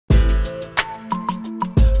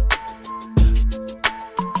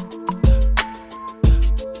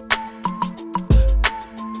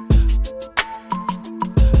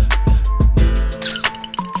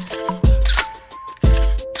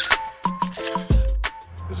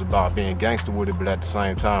It's about being gangster with it, but at the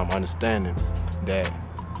same time understanding that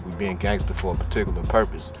we're being gangster for a particular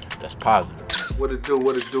purpose that's positive. What it do,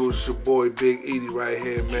 it's your boy Big Edie right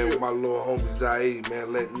here, man, with my little homie Zayd,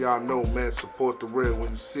 man, letting y'all know, man, support the real when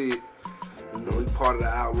you see it. You know, he part of the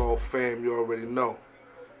Outlaw fam, you already know.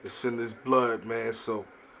 It's in his blood, man, so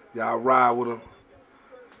y'all ride with him.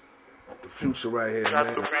 The future right here, man.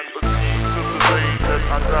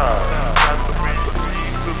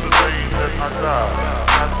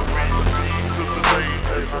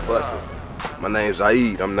 My name's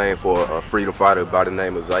Zayd. I'm named for a freedom fighter by the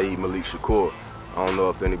name of Zayd Malik Shakur. I don't know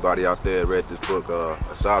if anybody out there read this book,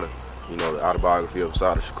 Assata, you know, the autobiography of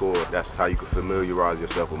Assata Shakur. That's how you can familiarize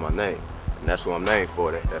yourself with my name. And that's what I'm named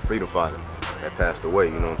for, that freedom fighter that passed away,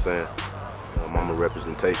 you know what I'm saying? I'm a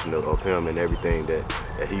representation of him and everything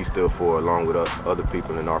that he stood for, along with other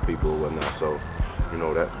people and our people and whatnot. So, you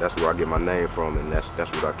know, that's where I get my name from, and that's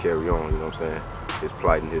what I carry on, you know what I'm saying? His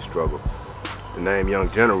plight and his struggle. The name Young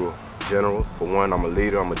General, for one, I'm a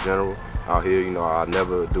leader, I'm a general. Out here, you know, I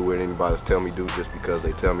never do what anybody else tell me to do just because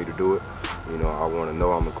they tell me to do it. You know, I want to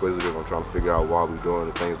know, I'm inquisitive, I'm trying to figure out why we're doing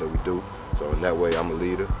the things that we do. So in that way, I'm a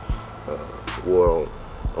leader. War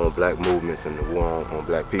on black movements and the war on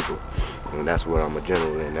black people. And that's where I'm a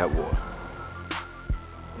general in that war.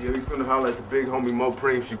 Yeah, we finna holler at the big homie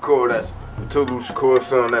Mopreme Shakur. That's Cody Luchich's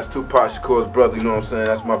son. That's Tupac Shakur's brother, you know what I'm saying?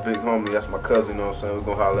 That's my big homie, that's my cousin, you know what I'm saying? We're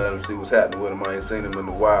gonna holler at him, see what's happening with him. I ain't seen him in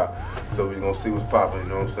a while. So we're gonna see what's popping, you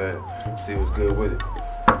know what I'm saying? See what's good with it.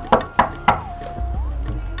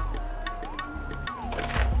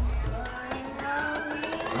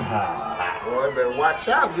 Boy, better watch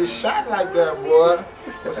out, get shot like that, boy.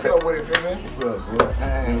 What's up with it, man? What's up, boy?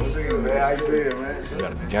 Hey, what's up, man? How you been, man? We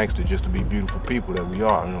gotta be gangster just to be beautiful people that we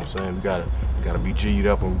are, you know what I'm saying? We gotta be G'd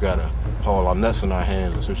up, and we gotta hold our nuts in our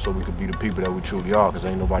hands just so we can be the people that we truly are, because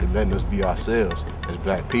ain't nobody letting us be ourselves as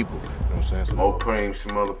black people, you know what I'm saying? So Mopreme,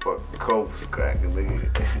 some motherfucking coats cracking,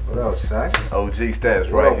 nigga. What up, son? OG status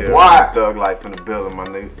right here. Why? Thug life in the building, my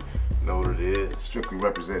nigga. Know what it is. Strictly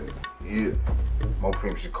represented. Yeah.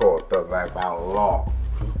 Mopreme Shakur, Thug Life Outlaw.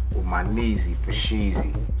 With my Neezy for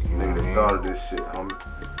Sheezy. You know Nigga that started this shit, homie.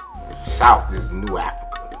 South is the new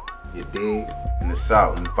Africa. You dig? In the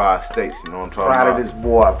South, in 5 states, you know what I'm talking Proud about?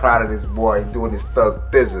 of this boy, doing his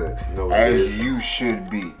thug thizzard. You know as you should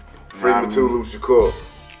be. Free Cody Lucich.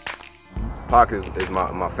 Pac is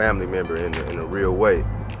my family member in a real way.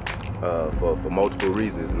 For multiple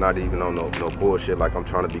reasons, not even on no bullshit like I'm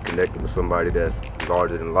trying to be connected with somebody that's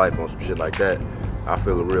larger than life on some shit like that. I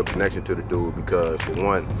feel a real connection to the dude because, for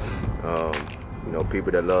one, you know,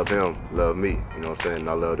 people that love him love me, you know what I'm saying, and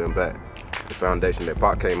I love them back. The foundation that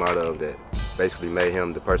Pac came out of that basically made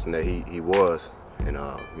him the person that he was, and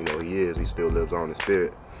you know, he still lives on in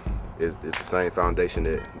spirit, is the same foundation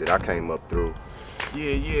that I came up through.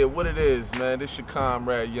 Yeah, what it is, man, this your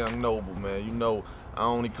comrade Young Noble, man. You know, I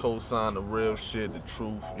only co-sign the real shit, the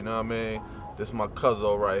truth, you know what I mean? This my cousin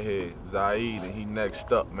right here, Zayd, and he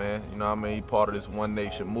next up, man. You know what I mean? He part of this One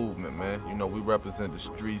Nation movement, man. You know, we represent the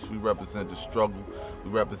streets, we represent the struggle,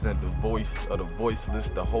 we represent the voice of the voiceless,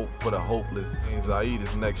 the hope for the hopeless. And Zayd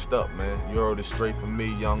is next up, man. You heard it straight from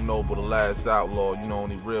me, Young Noble, the last outlaw. You know,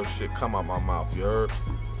 only real shit come out my mouth, you heard?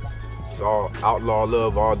 It's all outlaw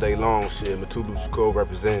love all day long shit. Cody Lucich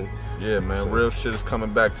representing. Yeah, man, real shit is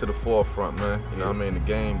coming back to the forefront, man. You know what I mean?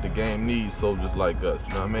 The game needs soldiers like us,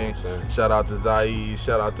 you know what I mean? Shout out to Zayd,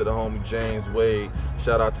 shout out to the homie James Wade,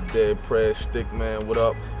 shout out to Dead Prez, Stick.Man, what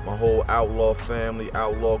up? My whole outlaw family,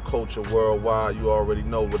 outlaw culture worldwide, you already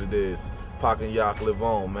know what it is. Pac and Yak live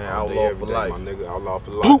on, man, outlaw for life. My nigga, outlaw for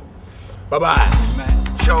life. bye-bye.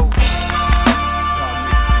 Show.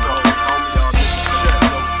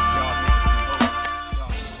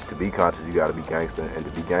 To be conscious, you gotta be gangster, and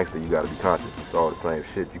to be gangster, you gotta be conscious. It's all the same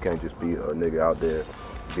shit. You can't just be a nigga out there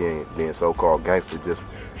being so-called gangster just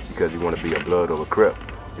because you want to be a Blood or a Crip.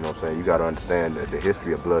 You know what I'm saying? You gotta understand the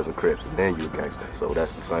history of Bloods and Crips, and then you're a gangster. So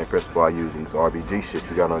that's the same principle I use in this RBG shit.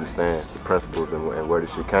 You gotta understand the principles and where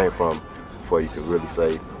this shit came from before you can really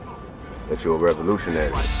say that you're a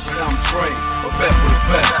revolutionary. I'm trained, a vet with a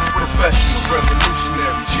vest, professional,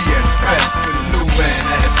 revolutionary, G at his best, been a new man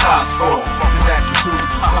at his highest form. His attitude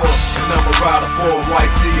is poor, and I'm a rider for a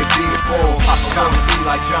white tee and D form. I wanna be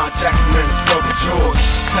like John Jackson and his brother George,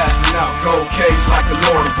 passing out gold K's like the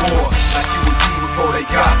Lord of War, like you would be before they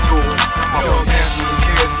got to him. Young, handsome, and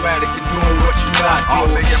charismatic, and doing what you're not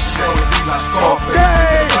doing. Wanna be like Scarface,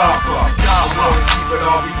 the Godfather. I wanna keep it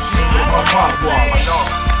RBG with my pop.